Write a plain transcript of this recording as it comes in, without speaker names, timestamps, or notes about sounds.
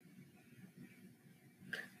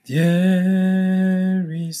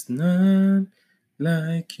There is none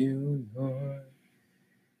like you, Lord.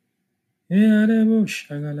 There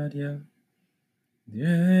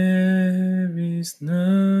is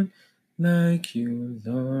none like you,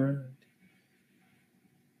 Lord.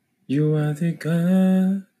 You are the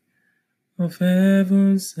God of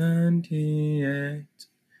heavens and the earth.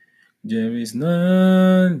 There is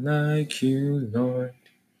none like you, Lord.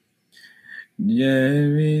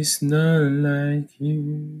 There is none like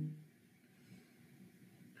you.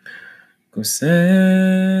 Kò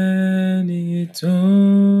sẹ́ni tó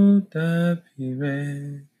dàbí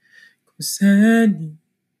rẹ̀. Kò sẹ́ni,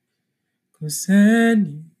 kò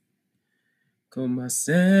sẹ́ni, kò mà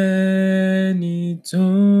sẹ́ni tó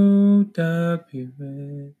dàbí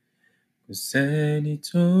rẹ̀. Kò sẹ́ni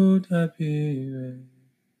tó dàbí rẹ̀.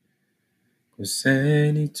 Kò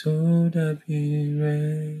sẹ́ni tó dàbí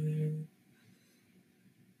rẹ̀.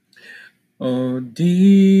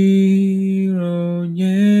 Ọ̀dírònyé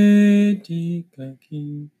dìkàkì.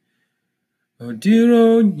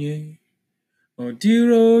 Ọ̀dírònyé,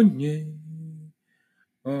 ọ̀dírònyé.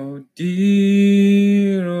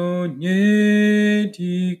 Ọ̀dírònyé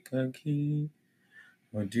dìkàkì.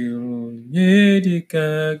 Ọ̀dírònyé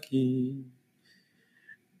dìkàkì.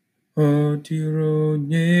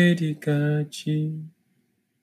 Ọ̀dírònyé dìkàkì.